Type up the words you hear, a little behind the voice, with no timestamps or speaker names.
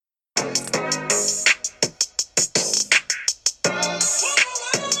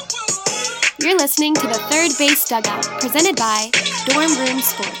You're listening to the Third Base Dugout, presented by Dorm Room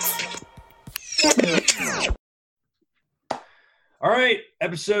Sports. All right,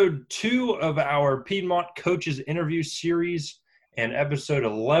 episode 2 of our Piedmont Coaches Interview Series and episode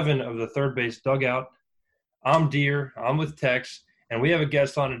 11 of the Third Base Dugout. I'm Deer, I'm with Tex, and we have a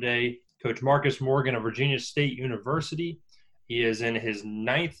guest on today, Coach Marcus Morgan of Virginia State University. He is in his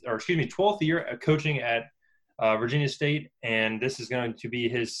 12th year coaching at Virginia State, and this is going to be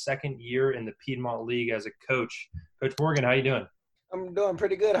his second year in the Piedmont League as a coach. Coach Morgan, how you doing? I'm doing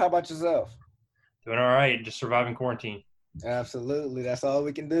pretty good. How about yourself? Doing all right, just surviving quarantine. Absolutely. That's all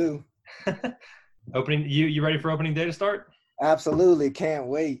we can do. You ready for opening day to start? Absolutely. Can't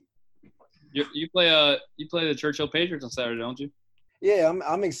wait. You play the Churchill Patriots on Saturday, don't you? Yeah,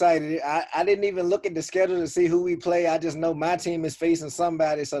 I'm excited. I didn't even look at the schedule to see who we play. I just know my team is facing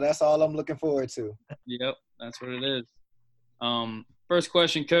somebody, so that's all I'm looking forward to. Yep, that's what it is. First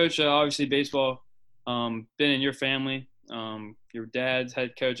question, Coach. Obviously, baseball been in your family. Your dad's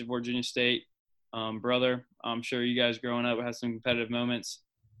head coach of Virginia State. Brother, I'm sure you guys growing up had some competitive moments.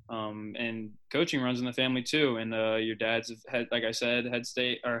 And coaching runs in the family too. And your dad's head, like I said,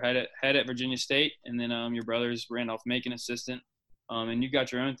 head at Virginia State, and then your brother's Randolph-Macon assistant. And you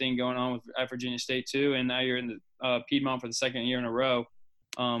got your own thing going on at Virginia State too, and now you're in the Piedmont for the second year in a row.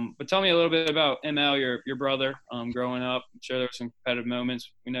 But tell me a little bit about ML, your brother, growing up. I'm sure there were some competitive moments.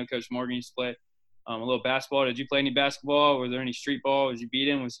 We know Coach Morgan used to play a little basketball. Did you play any basketball? Were there any street ball? Was you beat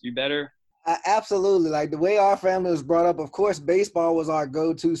him? Was you better? Absolutely. Like the way our family was brought up, of course, baseball was our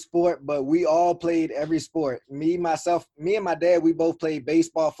go-to sport, but we all played every sport. Me and my dad, we both played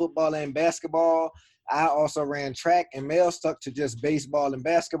baseball, football, and basketball. I also ran track, and Mel stuck to just baseball and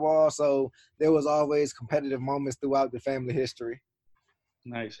basketball. So there was always competitive moments throughout the family history.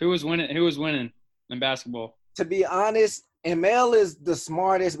 Nice. Who was winning in basketball? To be honest, Mel is the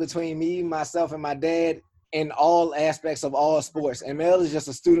smartest between me, myself, and my dad in all aspects of all sports. Mel is just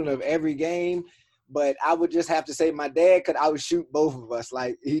a student of every game. But I would just have to say my dad could outshoot both of us.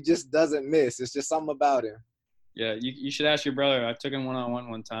 Like, he just doesn't miss. It's just something about him. Yeah, you should ask your brother. I took him one-on-one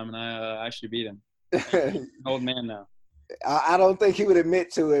one time, and I actually beat him. An old man now. I don't think he would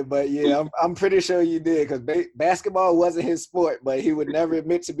admit to it, but yeah, I'm pretty sure you did, because basketball wasn't his sport, but he would never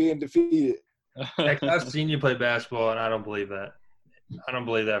admit to being defeated. I've seen you play basketball, and I don't believe that. I don't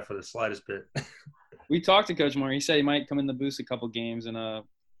believe that for the slightest bit. We talked to Coach Moore. He said he might come in the booth a couple games and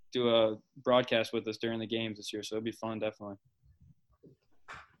do a broadcast with us during the games this year, so it'll be fun, definitely.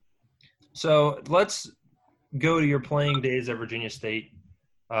 So let's go to your playing days at Virginia State.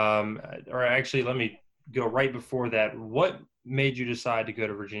 Or actually, let me go right before that. What made you decide to go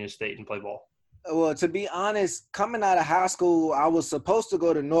to Virginia State and play ball? Well, to be honest, coming out of high school, I was supposed to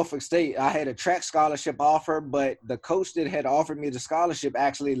go to Norfolk State. I had a track scholarship offer, but the coach that had offered me the scholarship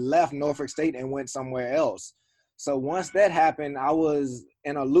actually left Norfolk State and went somewhere else. So once that happened, I was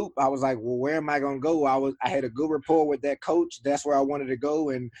in a loop. I was like, well, where am I going to go? I had a good rapport with that coach. That's where I wanted to go,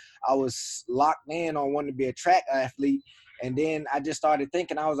 and I was locked in on wanting to be a track athlete. And then I just started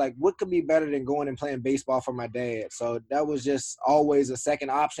thinking, I was like, what could be better than going and playing baseball for my dad? So that was just always a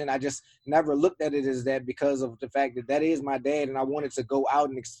second option. I just never looked at it as that, because of the fact that is my dad, and I wanted to go out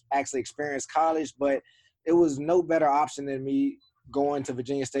and actually experience college. But it was no better option than me going to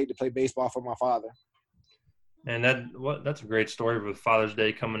Virginia State to play baseball for my father. And that's a great story with Father's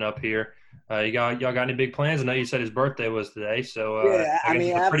Day coming up here. Y'all got any big plans? I know you said his birthday was today, so yeah, I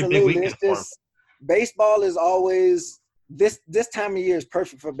mean, it's a pretty absolutely. big weekend for him. Baseball is always this time of year is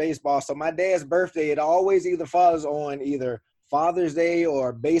perfect for baseball. So my dad's birthday, it always either falls on either Father's Day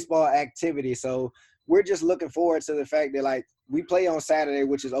or baseball activity. So we're just looking forward to the fact that, like, we play on Saturday,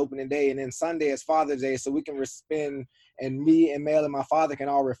 which is opening day, and then Sunday is Father's Day, so we can spend, and me and Mel and my father can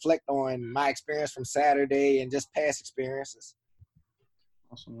all reflect on my experience from Saturday and just past experiences.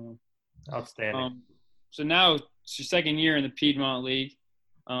 Awesome. Outstanding. So now it's your second year in the Piedmont League.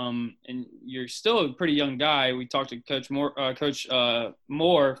 And you're still a pretty young guy. We talked to Coach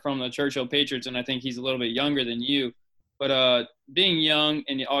Moore from the Churchill Patriots, and I think he's a little bit younger than you. But being young,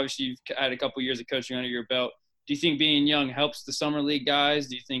 and obviously you've had a couple years of coaching under your belt, do you think being young helps the summer league guys?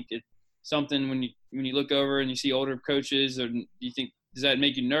 Do you think it's something when you look over and you see older coaches, or do you think, does that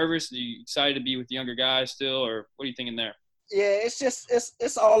make you nervous? Are you excited to be with younger guys still, or what are you thinking there? Yeah,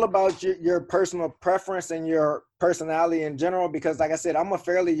 it's all about your personal preference and your personality in general, because like I said, I'm a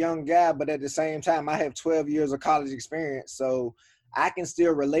fairly young guy, but at the same time, I have 12 years of college experience. So I can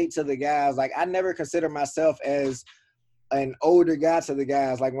still relate to the guys. Like, I never consider myself as an older guy to the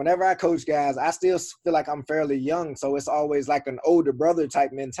guys. Like whenever I coach guys, I still feel like I'm fairly young. So it's always like an older brother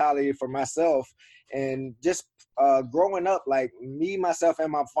type mentality for myself. And just growing up, like me, myself,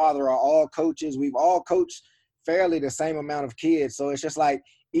 and my father are all coaches. We've all coached fairly the same amount of kids. So it's just like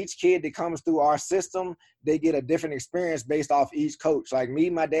each kid that comes through our system, they get a different experience based off each coach. Like me,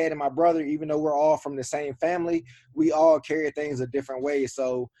 my dad, and my brother, even though we're all from the same family, we all carry things a different way.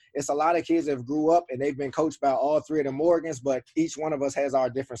 So it's a lot of kids that have grew up and they've been coached by all three of the Morgans, but each one of us has our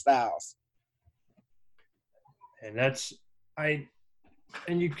different styles.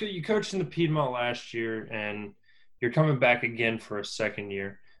 And you coached in the Piedmont last year, and you're coming back again for a second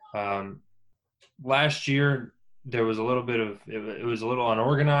year. Last year, there was a little bit of it was a little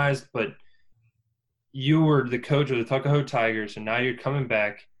unorganized, but you were the coach of the Tuckahoe Tigers, and now you're coming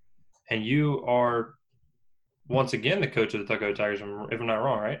back, and you are once again the coach of the Tuckahoe Tigers, if I'm not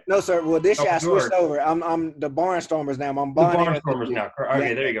wrong, right? No, sir. Well, this year I switched over. I'm the Barnstormers now. I'm the Barnstormers now.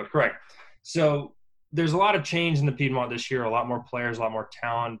 Okay, there you go. Correct. So there's a lot of change in the Piedmont this year. A lot more players, a lot more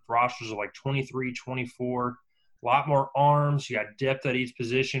talent. Rosters are like 23, 24. A lot more arms. You got depth at each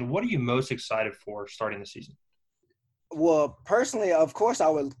position. What are you most excited for starting the season? Well, personally, of course, I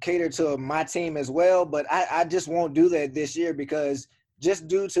would cater to my team as well, but I just won't do that this year because just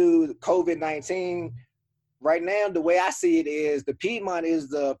due to COVID-19, right now, the way I see it is the Piedmont is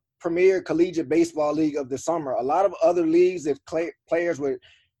the premier collegiate baseball league of the summer. A lot of other leagues that players would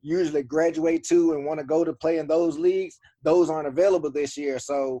usually graduate to and want to go to play in those leagues, those aren't available this year.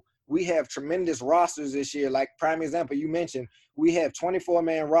 So we have tremendous rosters this year. Like prime example, you mentioned, we have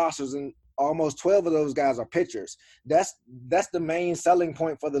 24-man rosters and almost 12 of those guys are pitchers. That's the main selling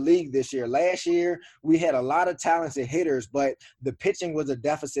point for the league this year. Last year, we had a lot of talented hitters, but the pitching was a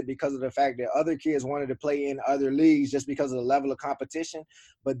deficit because of the fact that other kids wanted to play in other leagues just because of the level of competition.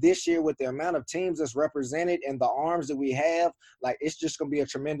 But this year, with the amount of teams that's represented and the arms that we have, like it's just going to be a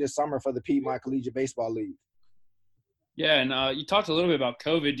tremendous summer for the Piedmont Collegiate Baseball League. Yeah, and you talked a little bit about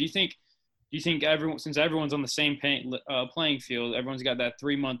COVID. Do you think everyone, since everyone's on the same playing field, everyone's got that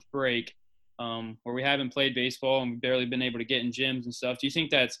 3-month break, where we haven't played baseball and we've barely been able to get in gyms and stuff. Do you think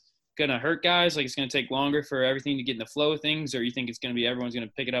that's going to hurt guys? Like it's going to take longer for everything to get in the flow of things, or you think it's going to be everyone's going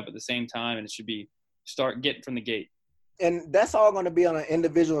to pick it up at the same time and it should be start getting from the gate? And that's all going to be on an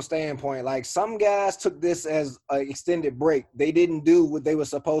individual standpoint. Like some guys took this as an extended break. They didn't do what they were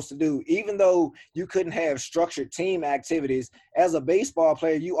supposed to do. Even though you couldn't have structured team activities, as a baseball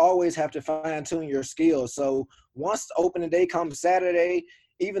player, you always have to fine tune your skills. So once opening day comes Saturday,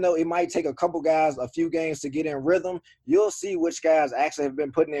 even though it might take a couple guys a few games to get in rhythm, you'll see which guys actually have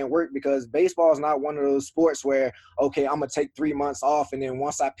been putting in work, because baseball is not one of those sports where, okay, I'm going to take 3 months off and then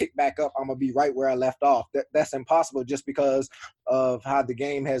once I pick back up, I'm going to be right where I left off. That's impossible just because of how the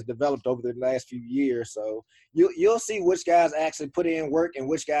game has developed over the last few years. So you'll see which guys actually put in work and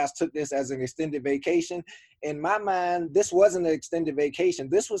which guys took this as an extended vacation. In my mind, this wasn't an extended vacation.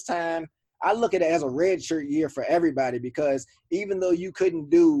 This was time. I look at it as a redshirt year for everybody, because even though you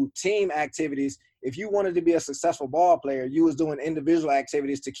couldn't do team activities, if you wanted to be a successful ball player, you was doing individual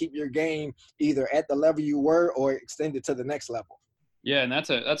activities to keep your game either at the level you were or extended to the next level. Yeah, and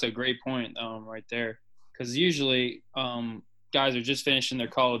that's a great point right there, because usually guys are just finishing their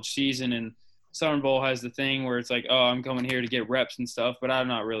college season, and Summer Bowl has the thing where it's like, oh, I'm coming here to get reps and stuff, but I'm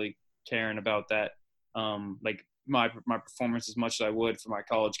not really caring about that. Like my performance as much as I would for my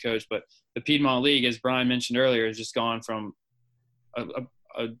college coach. But the Piedmont League, as Brian mentioned earlier, has just gone from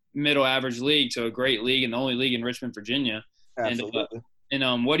a middle average league to a great league, and the only league in Richmond, Virginia. Absolutely.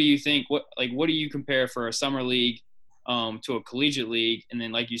 And what do you think? What do you compare for a summer league to a collegiate league? And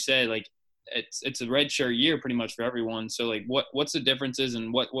then, like you said, like it's a redshirt year pretty much for everyone. So like what's the differences,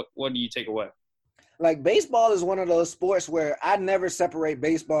 and what do you take away? Like baseball is one of those sports where I never separate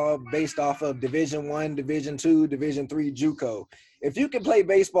baseball based off of Division I, Division II, Division III, JUCO. If you can play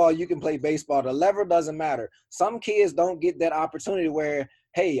baseball, you can play baseball. The level doesn't matter. Some kids don't get that opportunity where,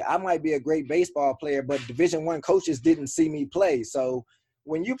 hey, I might be a great baseball player, but Division I coaches didn't see me play. So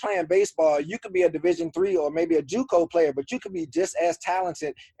when you're playing baseball, you could be a Division III or maybe a JUCO player, but you could be just as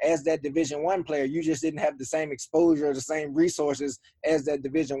talented as that Division I player. You just didn't have the same exposure, the same resources as that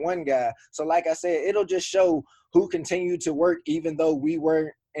Division I guy. So like I said, it'll just show who continued to work even though we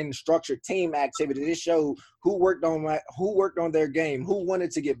weren't in structured team activities. It showed who worked on their game, who wanted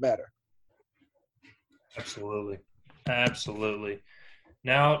to get better. Absolutely.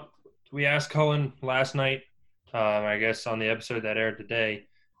 Now, we asked Cullen last night, I guess on the episode that aired today,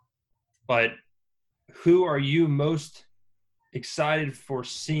 but who are you most excited for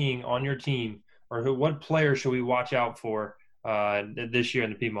seeing on your team, or what player should we watch out for this year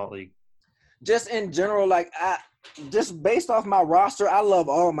in the Piedmont League? Just in general, like Just based off my roster, I love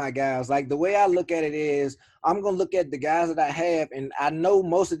all my guys. Like, the way I look at it is I'm going to look at the guys that I have, and I know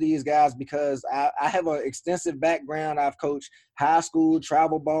most of these guys because I have an extensive background. I've coached high school,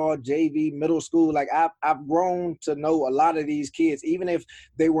 travel ball, JV, middle school. Like, I've grown to know a lot of these kids, even if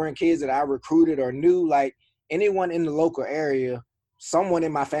they weren't kids that I recruited or knew. Like, anyone in the local area, someone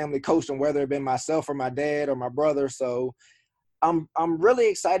in my family coached them, whether it been myself or my dad or my brother. So I'm really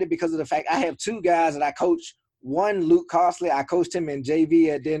excited because of the fact I have two guys that I coach. One, Luke Costley, I coached him in JV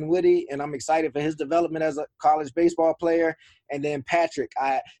at Dinwiddie, and I'm excited for his development as a college baseball player. And then Patrick.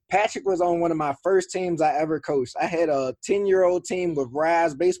 Patrick was on one of my first teams I ever coached. I had a 10-year-old team with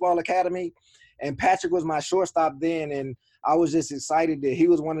Rise Baseball Academy, and Patrick was my shortstop then, and I was just excited that he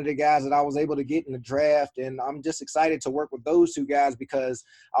was one of the guys that I was able to get in the draft, and I'm just excited to work with those two guys because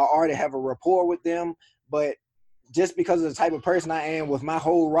I already have a rapport with them. But just because of the type of person I am with my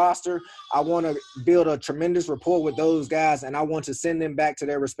whole roster, I want to build a tremendous rapport with those guys, and I want to send them back to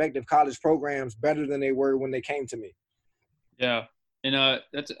their respective college programs better than they were when they came to me. Yeah, and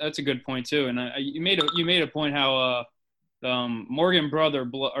that's a good point too. And you made a point how Morgan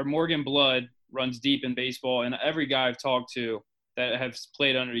blood runs deep in baseball, and every guy I've talked to that has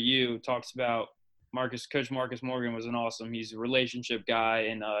played under you talks about Coach Marcus Morgan was he's a relationship guy,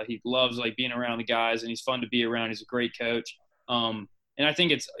 and he loves like being around the guys, and he's fun to be around. He's a great coach. And I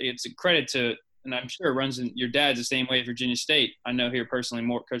think it's a credit to, and I'm sure it runs in your dad's the same way at Virginia State. I know here personally,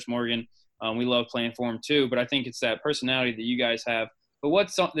 Coach Morgan, we love playing for him too, but I think it's that personality that you guys have.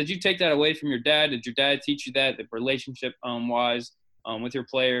 But did you take that away from your dad? Did your dad teach you that, the relationship wise with your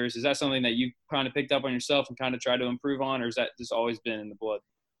players? Is that something that you kind of picked up on yourself and kind of tried to improve on, or is that just always been in the blood?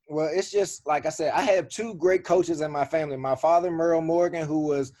 Well, it's just, like I said, I have two great coaches in my family. My father, Merle Morgan, who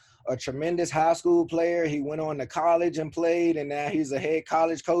was a tremendous high school player. He went on to college and played, and now he's a head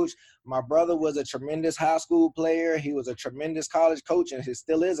college coach. My brother was a tremendous high school player. He was a tremendous college coach, and he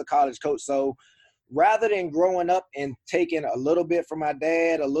still is a college coach. So rather than growing up and taking a little bit from my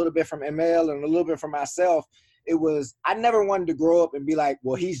dad, a little bit from ML, and a little bit from myself, I never wanted to grow up and be like,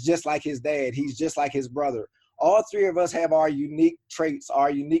 well, he's just like his dad. He's just like his brother. All three of us have our unique traits,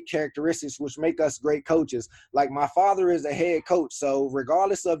 our unique characteristics, which make us great coaches. Like, my father is a head coach, so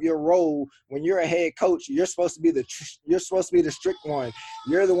regardless of your role, when you're a head coach, you're supposed to be the strict one.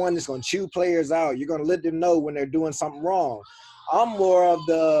 You're the one that's going to chew players out. You're going to let them know when they're doing something wrong. I'm more of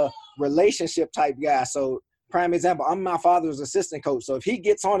the relationship type guy. So, prime example, I'm my father's assistant coach. So if he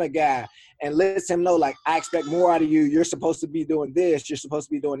gets on a guy and lets him know, like, I expect more out of you, you're supposed to be doing this, you're supposed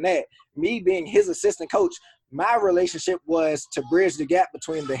to be doing that. Me being his assistant coach, my relationship was to bridge the gap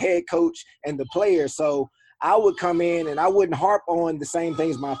between the head coach and the player. So I would come in and I wouldn't harp on the same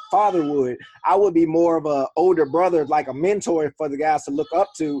things my father would. I would be more of an older brother, like a mentor for the guys to look up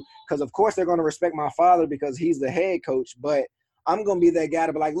to, because of course they're going to respect my father because he's the head coach, but I'm going to be that guy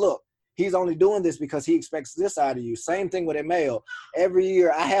to be like, look, he's only doing this because he expects this out of you. Same thing with ML. Every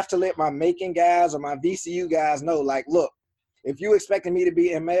year I have to let my Macon guys or my VCU guys know, like, look, if you expecting me to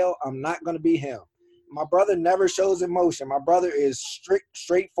be ML, I'm not going to be him. My brother never shows emotion. My brother is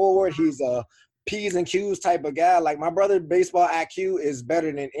straightforward. He's a P's and Q's type of guy. Like, my brother's baseball IQ is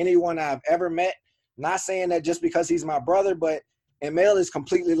better than anyone I've ever met. Not saying that just because he's my brother, but ML is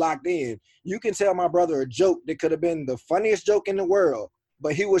completely locked in. You can tell my brother a joke that could have been the funniest joke in the world,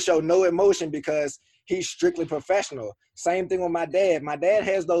 but he will show no emotion because he's strictly professional. Same thing with my dad. My dad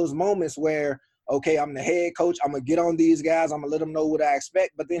has those moments where, okay, I'm the head coach. I'm going to get on these guys. I'm going to let them know what I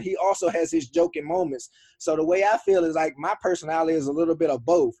expect. But then he also has his joking moments. So the way I feel is like my personality is a little bit of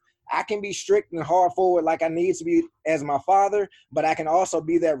both. I can be strict and hard forward like I need to be as my father, but I can also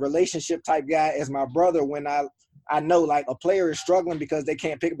be that relationship type guy as my brother when I know, like, a player is struggling because they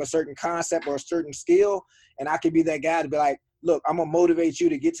can't pick up a certain concept or a certain skill, and I can be that guy to be like, look, I'm going to motivate you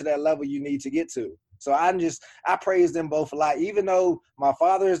to get to that level you need to get to. So I praise them both a lot. Even though my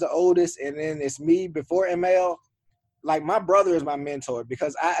father is the oldest and then it's me before ML, like, my brother is my mentor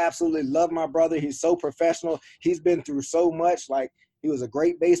because I absolutely love my brother. He's so professional. He's been through so much. Like, he was a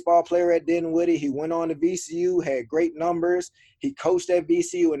great baseball player at Dinwiddie. He went on to VCU, had great numbers. He coached at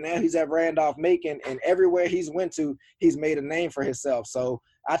VCU, and now he's at Randolph-Macon. And everywhere he's went to, he's made a name for himself. So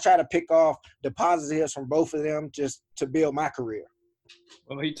I try to pick off the positives from both of them just to build my career.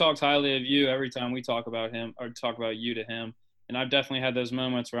 Well, he talks highly of you every time we talk about him or talk about you to him. And I've definitely had those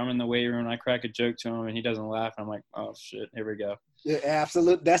moments where I'm in the weight room and I crack a joke to him and he doesn't laugh. And I'm like, oh, shit, here we go. Yeah,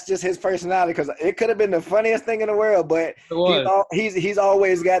 absolutely. That's just his personality because it could have been the funniest thing in the world, but he's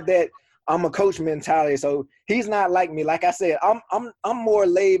always got that I'm a coach mentality. So he's not like me. Like I said, I'm more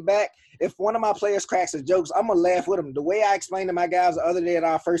laid back. If one of my players cracks a jokes, I'm going to laugh with him. The way I explained to my guys the other day at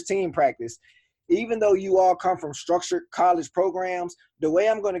our first team practice, even though you all come from structured college programs, the way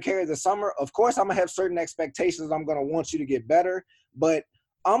I'm going to carry the summer, of course, I'm going to have certain expectations. I'm going to want you to get better, but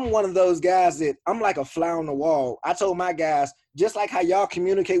I'm one of those guys that I'm like a fly on the wall. I told my guys, just like how y'all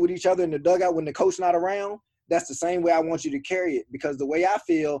communicate with each other in the dugout when the coach not around, that's the same way I want you to carry it, because the way I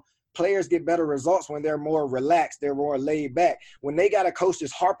feel, players get better results when they're more relaxed, they're more laid back. When they got a coach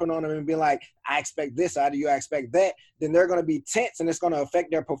just harping on them and being like, I expect this out of you, I expect that, then they're going to be tense and it's going to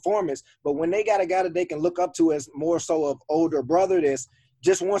affect their performance. But when they got a guy that they can look up to as more so of older brother that's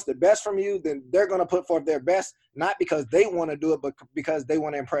just wants the best from you, then they're going to put forth their best, not because they want to do it, but because they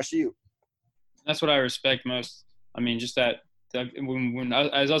want to impress you. That's what I respect most. I mean, just that when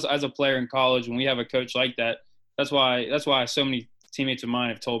as a player in college, when we have a coach like that, that's why so many teammates of mine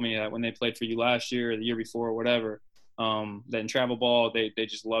have told me that when they played for you last year or the year before or whatever, that in travel ball they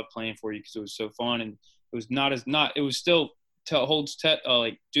just loved playing for you because it was so fun, and it was still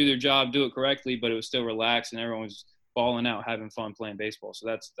like do their job, do it correctly, but it was still relaxed and everyone was balling out, having fun playing baseball. So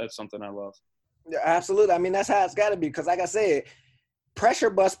that's something I love. Yeah, absolutely. I mean, that's how it's got to be, because like I said, pressure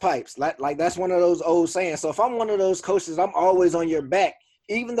bust pipes. Like that's one of those old sayings. So if I'm one of those coaches, I'm always on your back.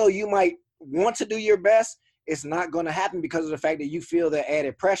 Even though you might want to do your best, it's not going to happen because of the fact that you feel that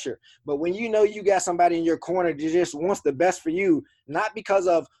added pressure. But when you know you got somebody in your corner that just wants the best for you, not because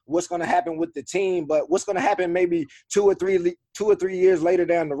of what's going to happen with the team, but what's going to happen maybe 2 or 3 years later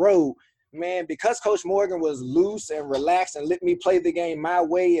down the road, man, because Coach Morgan was loose and relaxed and let me play the game my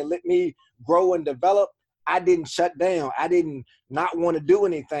way and let me grow and develop, I didn't shut down. I didn't not want to do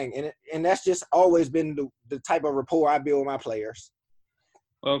anything. And that's just always been the type of rapport I build with my players.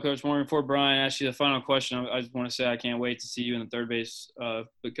 Well, Coach Morgan, before Brian asks you the final question, I just want to say I can't wait to see you in the third base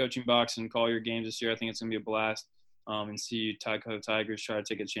the coaching box and call your games this year. I think it's going to be a blast, and see you Tyco Tigers try to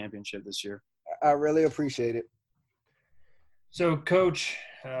take a championship this year. I really appreciate it. So, Coach,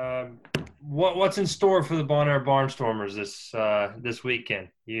 what's in store for the Bon Air Barnstormers this weekend?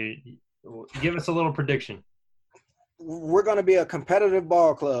 You give us a little prediction. We're going to be a competitive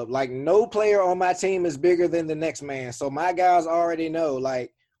ball club. Like, no player on my team is bigger than the next man. So my guys already know,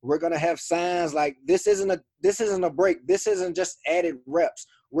 like, we're going to have signs like this isn't a break. This isn't just added reps.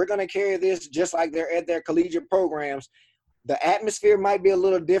 We're going to carry this just like they're at their collegiate programs. The atmosphere might be a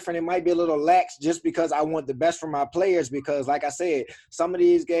little different. It might be a little lax just because I want the best for my players, because like I said, some of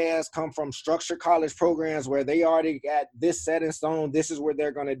these guys come from structured college programs where they already got this set in stone. This is what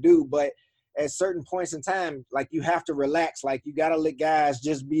they're going to do. But at certain points in time, like, you have to relax. Like, you got to let guys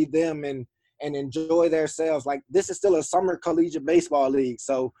just be them and enjoy themselves. Like, this is still a summer collegiate baseball league.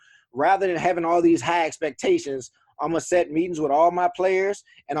 So rather than having all these high expectations, I'm going to set meetings with all my players,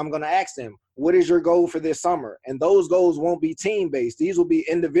 and I'm going to ask them, what is your goal for this summer? And those goals won't be team-based. These will be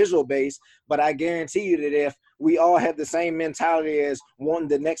individual-based, but I guarantee you that if we all have the same mentality as wanting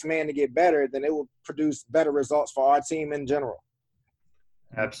the next man to get better, then it will produce better results for our team in general.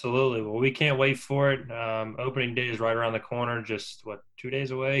 Absolutely. Well, we can't wait for it. Opening day is right around the corner, just 2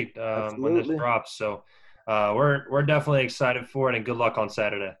 days away when this drops. So we're definitely excited for it, and good luck on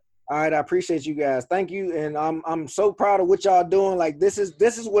Saturday. All right, I appreciate you guys. Thank you, and I'm so proud of what y'all doing. Like, this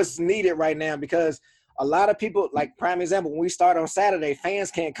is what's needed right now, because a lot of people, like, prime example, when we start on Saturday,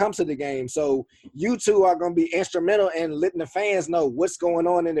 fans can't come to the game. So you two are going to be instrumental in letting the fans know what's going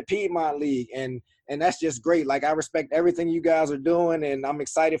on in the Piedmont League, and that's just great. Like, I respect everything you guys are doing, and I'm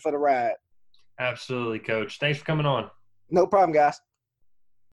excited for the ride. Absolutely, Coach. Thanks for coming on. No problem, guys.